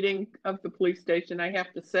first meeting of the police station, I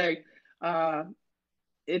have to say,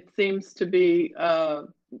 it seems to be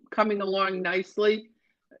coming along nicely.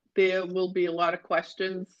 There will be a lot of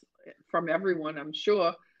questions from everyone, I'm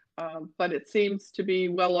sure, but it seems to be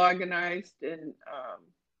well organized, and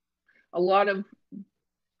a lot of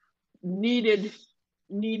needed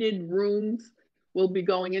rooms will be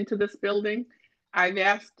going into this building. I've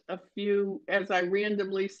asked a few, as I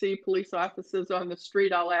randomly see police officers on the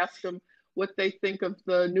street, I'll ask them what they think of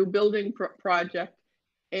the new building project,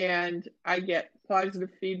 and I get positive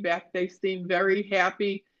feedback. They seem very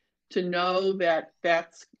happy to know that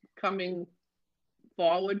that's coming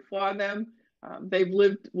forward for them. They've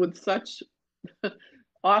lived with such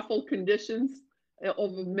awful conditions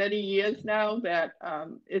over many years now that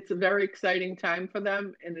it's a very exciting time for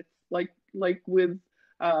them. And it's like with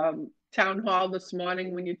town hall this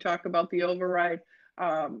morning, when you talk about the override,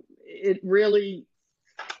 it really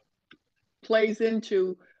plays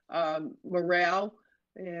into morale,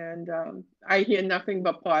 and I hear nothing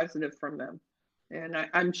but positive from them. And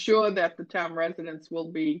I'm sure that the town residents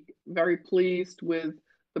will be very pleased with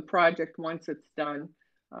the project once it's done.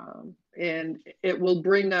 And it will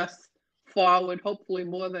bring us forward, hopefully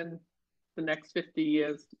more than the next 50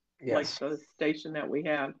 years, Yes. like the station that we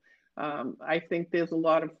have. I think there's a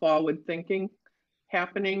lot of forward thinking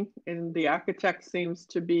happening, and the architect seems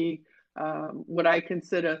to be what I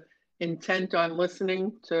consider intent on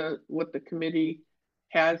listening to what the committee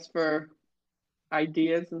has for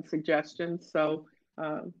ideas and suggestions. So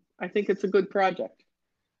I think it's a good project.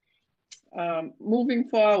 Moving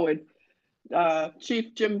forward,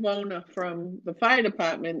 Chief Jim Vona from the fire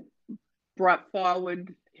department brought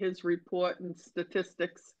forward his report and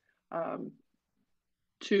statistics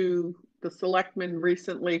to the selectmen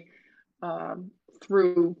recently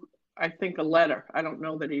through, I think, a letter. I don't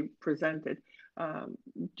know that he presented.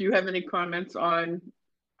 Do you have any comments on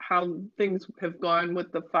how things have gone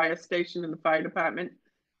with the fire station and the fire department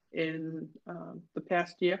in the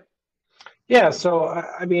past year? Yeah, so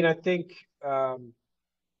I mean, I think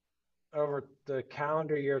over the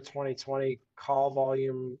calendar year 2020, call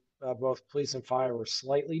volume, both police and fire, were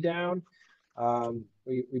slightly down.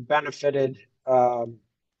 We benefited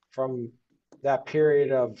from that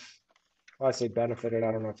period of, well, I say benefited,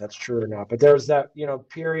 I don't know if that's true or not, but there's that,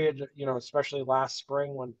 period, especially last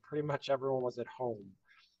spring, when pretty much everyone was at home.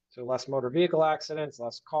 So less motor vehicle accidents,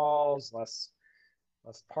 less calls, less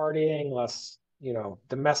partying, less,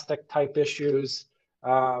 domestic type issues.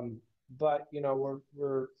 But,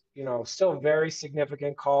 we're still very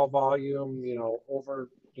significant call volume, over,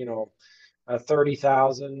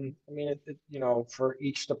 30,000. I mean, for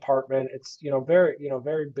each department, it's,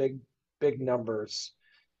 very big numbers.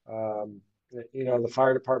 The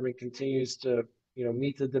fire department continues to,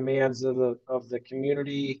 meet the demands of the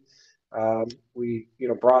community. We,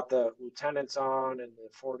 brought the lieutenants on and the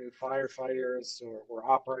 4 new firefighters, so we're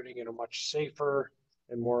operating in a much safer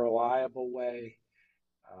and more reliable way.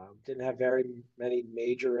 Didn't have very many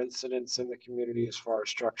major incidents in the community as far as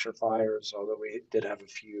structure fires, although we did have a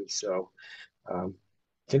few. So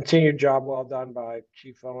continued job well done by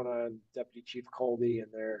Chief Vona and Deputy Chief Colby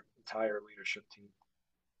and their entire leadership team.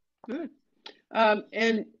 Good.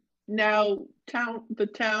 And Now, the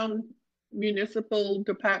town municipal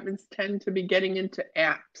departments tend to be getting into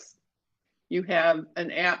apps. You have an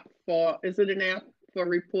app for, is it an app for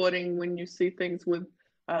reporting when you see things with,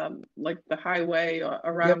 like the highway or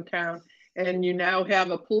around town? And you now have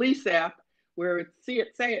a police app where it's see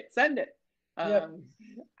it, say it, send it.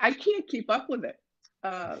 I can't keep up with it.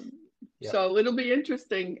 So it'll be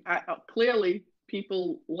interesting. Clearly,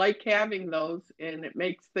 people like having those, and it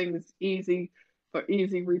makes things easy for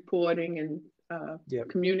easy reporting and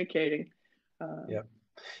communicating.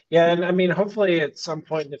 Yeah, and I mean, hopefully at some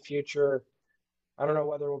point in the future, I don't know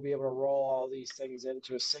whether we'll be able to roll all these things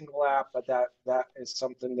into a single app, but that is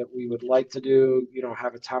something that we would like to do. You know,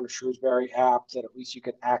 have a Town of Shrewsbury app that at least you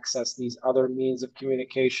can access these other means of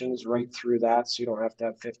communications right through that, so you don't have to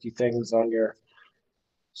have 50 things on your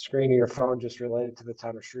screen of your phone just related to the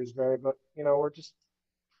Town of Shrewsbury. But you know, we're just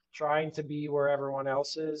trying to be where everyone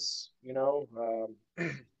else is. You know,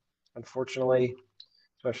 unfortunately,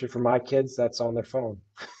 especially for my kids, that's on their phone.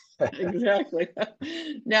 Exactly.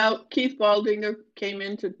 Now, Keith Baldinger came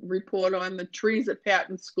in to report on the trees at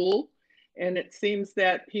Patton School, and it seems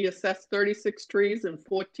that he assessed 36 trees and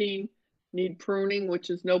 14 need pruning,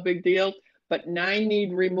 which is no big deal, but 9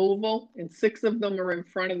 need removal, and 6 of them are in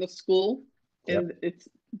front of the school. And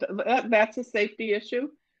that's a safety issue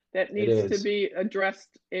that needs to be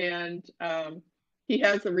addressed. And he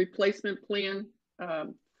has a replacement plan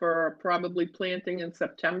for probably planting in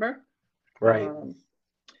September. Right.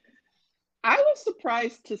 I was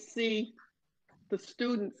surprised to see the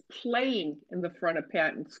students playing in the front of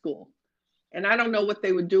Patton School. And I don't know what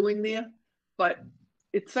they were doing there, but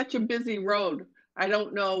it's such a busy road. I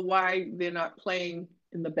don't know why they're not playing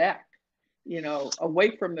in the back, you know,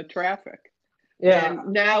 away from the traffic. Yeah.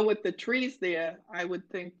 And now with the trees there, I would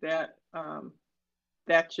think that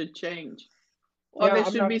that should change. Or there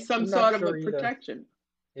should be some sort of a protection,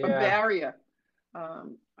 a barrier.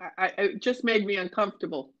 It just made me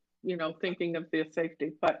uncomfortable, you know, thinking of their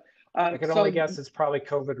safety. But I can only guess it's probably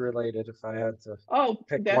COVID related if I had to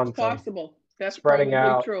pick that's one possible. thing. That's spreading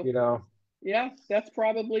probably out, true. you know. Yeah, that's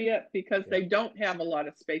probably it, because they don't have a lot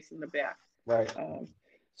of space in the back. Right.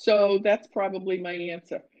 So that's probably my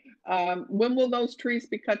answer. When will those trees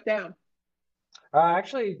be cut down?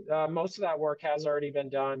 Actually, most of that work has already been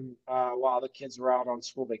done while the kids were out on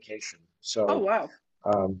school vacation. So, oh, wow.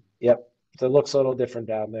 Yep. So it looks a little different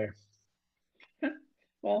down there.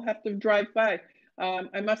 Well, I'll have to drive by.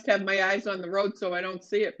 I must have my eyes on the road so I don't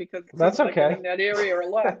see it, because it that's seems okay. like I'm in that area a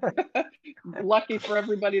lot. Lucky for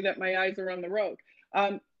everybody that my eyes are on the road.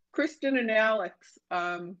 Kristen and Alex,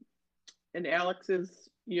 and Alex is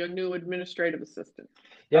your new administrative assistant.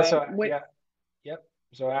 Yeah. Yep.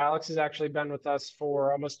 So Alex has actually been with us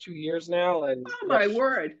for almost 2 years now, and oh my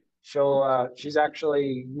word. She's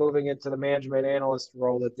actually moving into the management analyst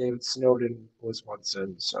role that David Snowden was once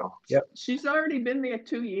in. So, yep. She's already been there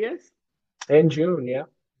 2 years. In June, yeah.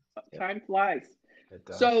 Time flies.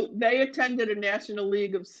 So they attended a National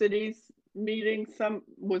League of Cities meeting.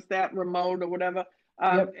 Was that remote or whatever?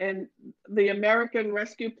 And the American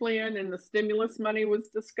Rescue Plan and the stimulus money was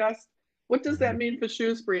discussed. What does that mean for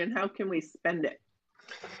Shrewsbury, and how can we spend it?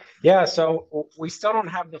 Yeah, so we still don't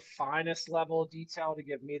have the finest level of detail to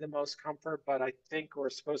give me the most comfort, but I think we're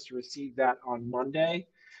supposed to receive that on Monday.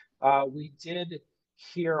 We did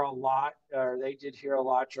hear a lot, or they did hear a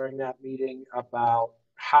lot during that meeting about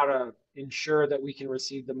how to ensure that we can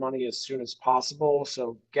receive the money as soon as possible.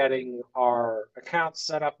 So getting our accounts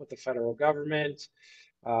set up with the federal government.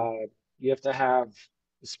 You have to have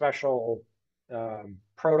a special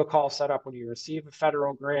protocol set up when you receive a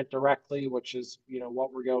federal grant directly, which is, you know,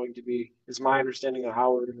 what we're going to be, is my understanding of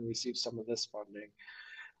how we're going to receive some of this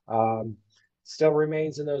funding. Still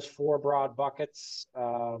remains in those 4 broad buckets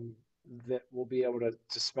that we'll be able to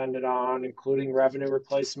spend it on, including revenue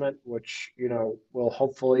replacement, which, you know, will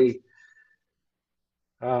hopefully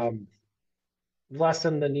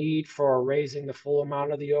lessen the need for raising the full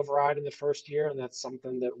amount of the override in the first year. And that's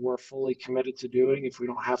something that we're fully committed to doing. If we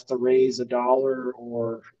don't have to raise $1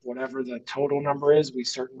 or whatever the total number is, we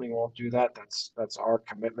certainly won't do that. That's our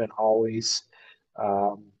commitment always.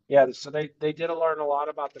 So they did learn a lot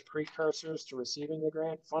about the precursors to receiving the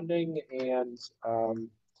grant funding, and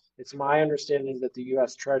it's my understanding that the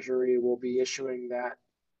U.S. Treasury will be issuing that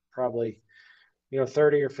probably,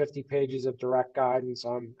 30 or 50 pages of direct guidance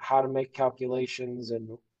on how to make calculations,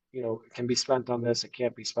 and, it can be spent on this, it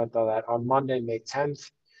can't be spent on that, on Monday, May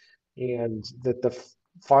 10th, and that the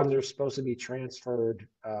funds are supposed to be transferred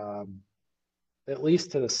at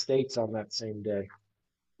least to the states on that same day.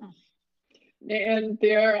 And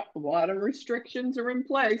there are a lot of restrictions are in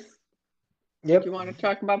place. Yep. Do you want to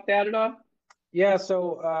talk about that at all? Yeah,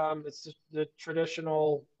 so it's the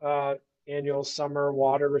traditional annual summer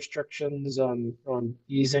water restrictions on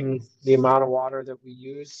easing the amount of water that we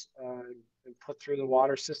use and put through the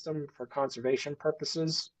water system for conservation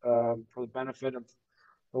purposes, for the benefit of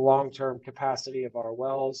the long-term capacity of our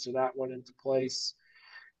wells. So that went into place.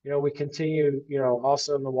 We continue,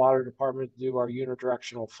 also in the water department to do our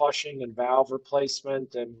unidirectional flushing and valve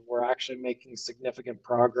replacement, and we're actually making significant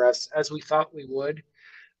progress as we thought we would.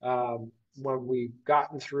 When we've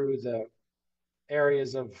gotten through the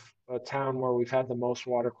areas of a town where we've had the most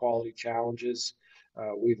water quality challenges,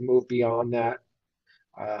 we've moved beyond that.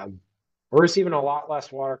 We're receiving a lot less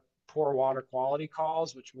poor water quality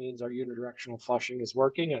calls, which means our unidirectional flushing is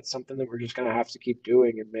working. It's something that we're just going to have to keep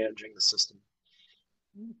doing and managing the system.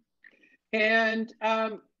 And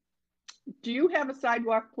do you have a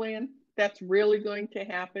sidewalk plan that's really going to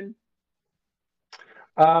happen?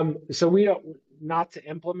 So we don't, not to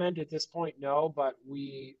implement at this point, no, but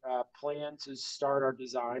we plan to start our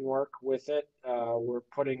design work with it. We're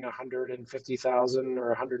putting $150,000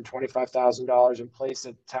 or $125,000 in place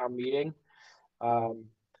at town meeting.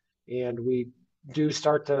 And we do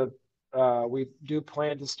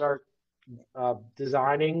plan to start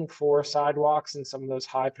designing for sidewalks in some of those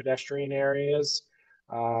high pedestrian areas,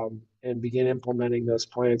 and begin implementing those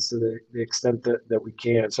plans to the extent that we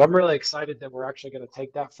can. So I'm really excited that we're actually going to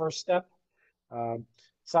take that first step.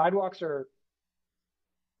 Sidewalks are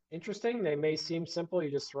interesting. They may seem simple. You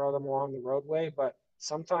just throw them along the roadway, but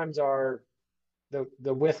sometimes the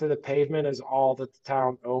width of the pavement is all that the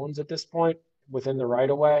town owns at this point within the right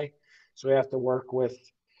of way. So we have to work with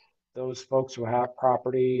those folks who have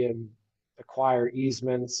property and acquire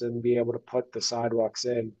easements and be able to put the sidewalks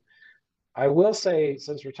in. I will say,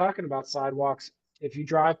 since we're talking about sidewalks, if you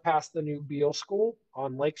drive past the new Beal School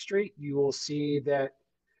on Lake Street, you will see that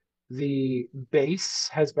the base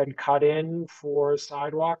has been cut in for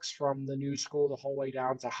sidewalks from the new school the whole way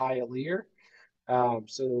down to Hialeah.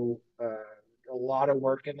 So a lot of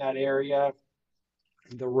work in that area.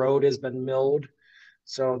 The road has been milled,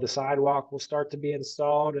 so the sidewalk will start to be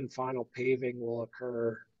installed and final paving will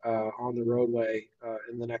occur on the roadway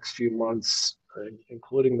in the next few months,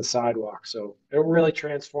 including the sidewalk. So it will really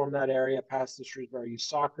transform that area past the Shrewsbury Youth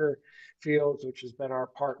Soccer Fields, which has been our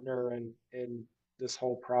partner in this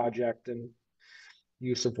whole project and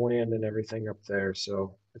use of land and everything up there.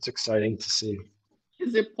 So it's exciting to see.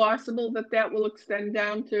 Is it possible that that will extend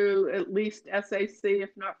down to at least SAC, if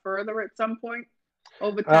not further, at some point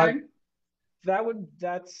over time? That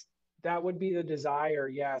would be the desire,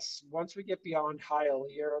 yes. Once we get beyond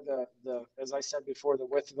Hialeah, the as I said before, the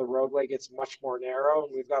width of the roadway gets much more narrow,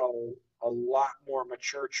 and we've got a lot more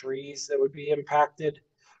mature trees that would be impacted.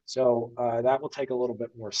 So that will take a little bit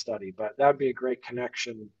more study, but that would be a great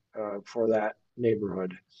connection for that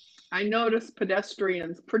neighborhood. I notice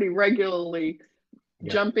pedestrians pretty regularly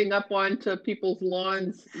jumping up onto people's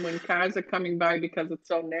lawns when cars are coming by because it's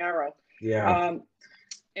so narrow. Yeah.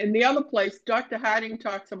 And the other place, Dr. Harding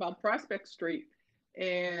talks about Prospect Street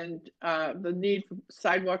and the need for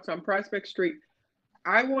sidewalks on Prospect Street.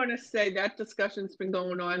 I want to say that discussion's been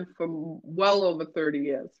going on for well over 30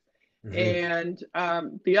 years. Mm-hmm.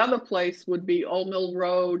 And the other place would be Old Mill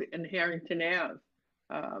Road and Harrington Ave.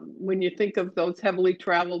 When you think of those heavily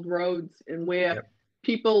traveled roads and where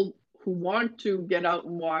people who want to get out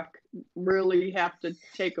and walk really have to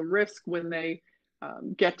take a risk when they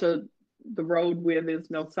get to the road where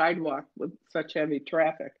there's no sidewalk with such heavy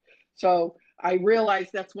traffic. So I realize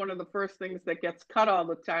that's one of the first things that gets cut all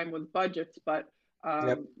the time with budgets, but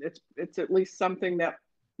it's at least something that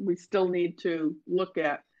we still need to look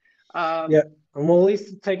at. And we'll at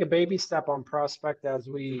least take a baby step on Prospect as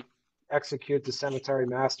we execute the cemetery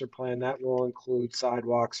master plan. That will include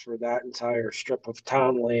sidewalks for that entire strip of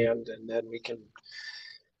town land, and then we can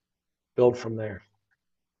build from there.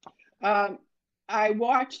 I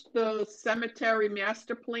watched the cemetery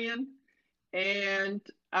master plan, and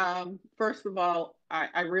first of all,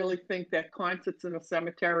 I really think that concerts in a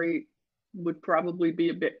cemetery would probably be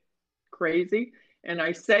a bit crazy. And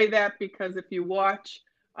I say that because if you watch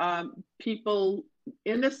people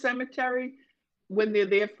in a cemetery, when they're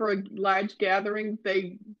there for a large gathering,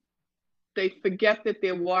 they forget that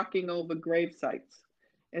they're walking over grave sites.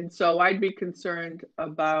 And so I'd be concerned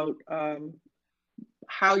about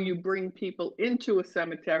how you bring people into a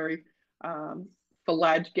cemetery for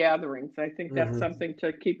large gatherings. I think that's something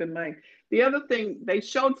to keep in mind. The other thing, they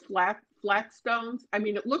showed flat stones. I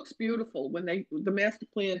mean, it looks beautiful when the master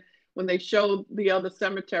plan, when they show the other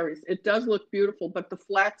cemeteries, it does look beautiful, but the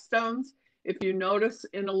flat stones, if you notice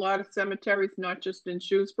in a lot of cemeteries, not just in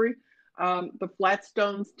Shrewsbury, the flat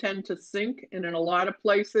stones tend to sink, and in a lot of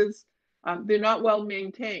places, they're not well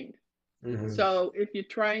maintained. Mhm. So if you're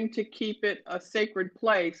trying to keep it a sacred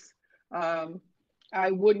place,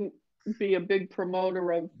 I wouldn't be a big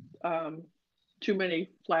promoter of too many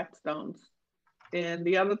flat stones. And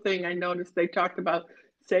the other thing I noticed, they talked about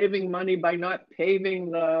saving money by not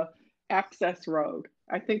paving the access road.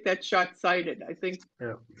 I think that's short-sighted.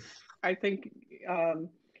 Yeah. I think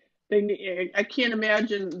I can't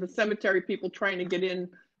imagine the cemetery people trying to get in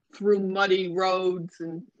through muddy roads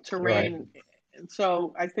and Right. terrain. And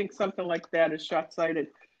so I think something like that is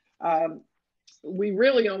short-sighted. Um, we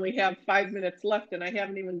really only have 5 minutes left, and I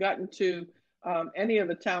haven't even gotten to any of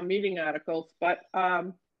the town meeting articles. But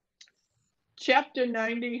Chapter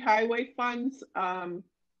 90 highway funds,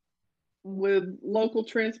 with local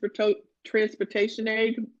transportation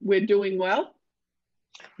aid, we're doing well.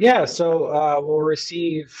 Yeah, so we'll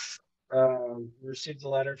receive the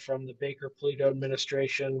letter from the Baker Polito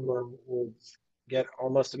administration where we'll get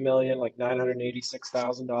almost $1 million, like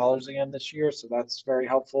 $986,000 again this year. So that's very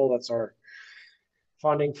helpful. That's our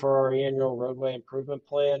funding for our annual roadway improvement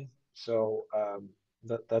plan. So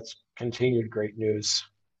that's continued great news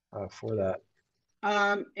for that.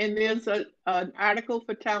 And there's an article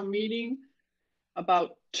for town meeting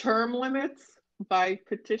about term limits by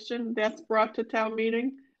petition that's brought to town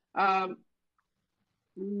meeting.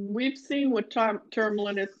 We've seen what term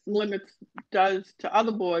limits does to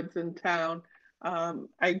other boards in town.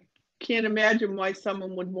 I can't imagine why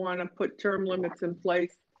someone would want to put term limits in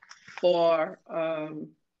place for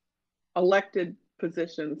elected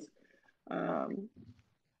positions.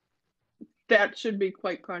 That should be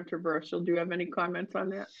quite controversial. Do you have any comments on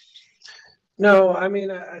that? No, I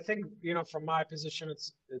mean, I think, from my position,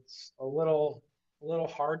 it's a little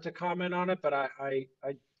hard to comment on it, but I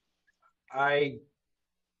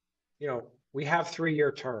we have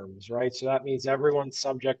 3-year terms, right? So that means everyone's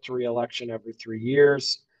subject to reelection every 3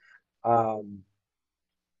 years. I,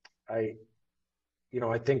 I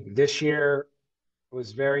think this year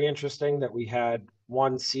was very interesting that we had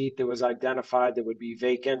one seat that was identified that would be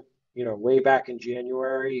vacant, way back in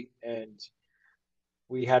January, and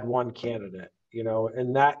we had one candidate,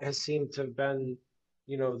 and that has seemed to have been,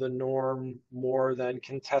 the norm more than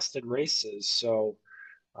contested races. So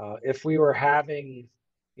if we were having,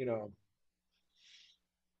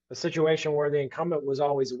 a situation where the incumbent was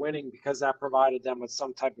always winning because that provided them with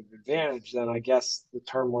some type of advantage, then I guess the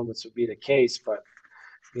term limits would be the case. But,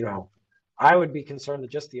 I would be concerned that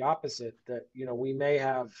just the opposite, that, we may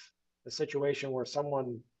have a situation where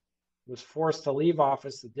someone was forced to leave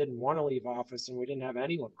office that didn't want to leave office and we didn't have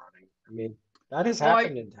anyone running. I mean, that has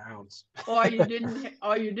happened in towns. Or you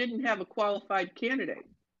didn't have a qualified candidate.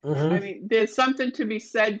 Mm-hmm. I mean, there's something to be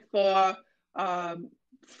said for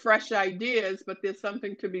fresh ideas, but there's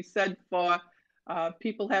something to be said for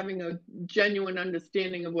people having a genuine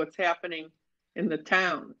understanding of what's happening in the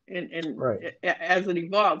town and Right. as it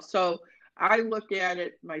evolves. So I look at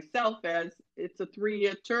it myself as it's a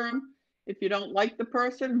 3-year term. If you don't like the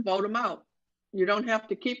person, vote them out. You don't have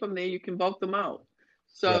to keep them there. You can vote them out.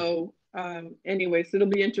 So anyways, it'll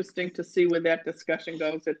be interesting to see where that discussion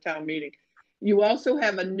goes at town meeting. You also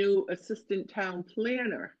have a new assistant town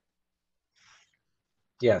planner.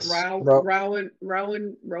 Yes. Rowan McAllister.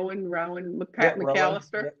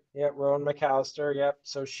 Rowan McAllister. Yep.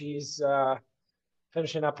 So she's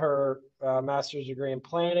finishing up her master's degree in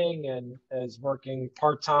planning and is working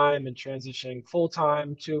part-time and transitioning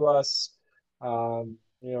full-time to us.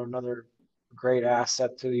 Another great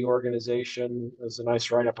asset to the organization. There's a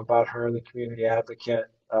nice write-up about her in the Community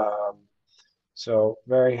Advocate. So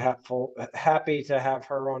very happy to have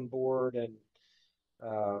her on board and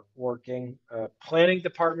working. Planning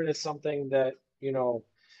department is something that,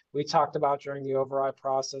 we talked about during the override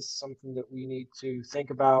process, something that we need to think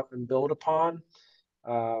about and build upon.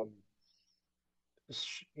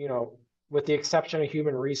 With the exception of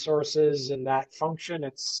human resources and that function,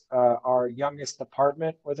 it's our youngest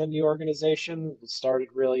department within the organization. It started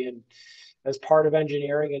really as part of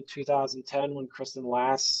engineering in 2010 when Kristen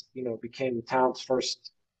Lass, became the town's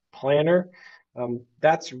first planner.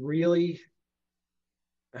 That's really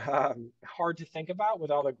hard to think about with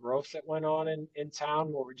all the growth that went on in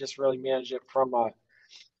town, where we just really managed it from a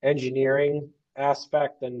engineering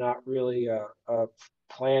aspect and not really a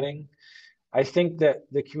planning. I think that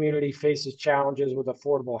the community faces challenges with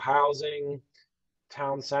affordable housing,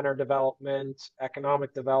 town center development,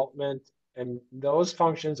 economic development, and those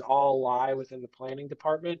functions all lie within the planning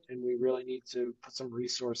department. And we really need to put some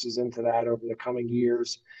resources into that over the coming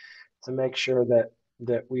years to make sure that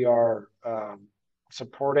we are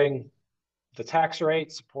supporting the tax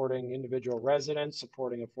rate, supporting individual residents,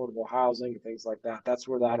 supporting affordable housing, things like that. That's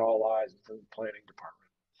where that all lies within the planning department.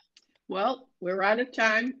 Well, we're out of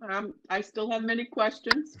time. I still have many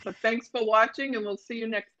questions, but thanks for watching and we'll see you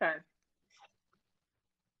next time.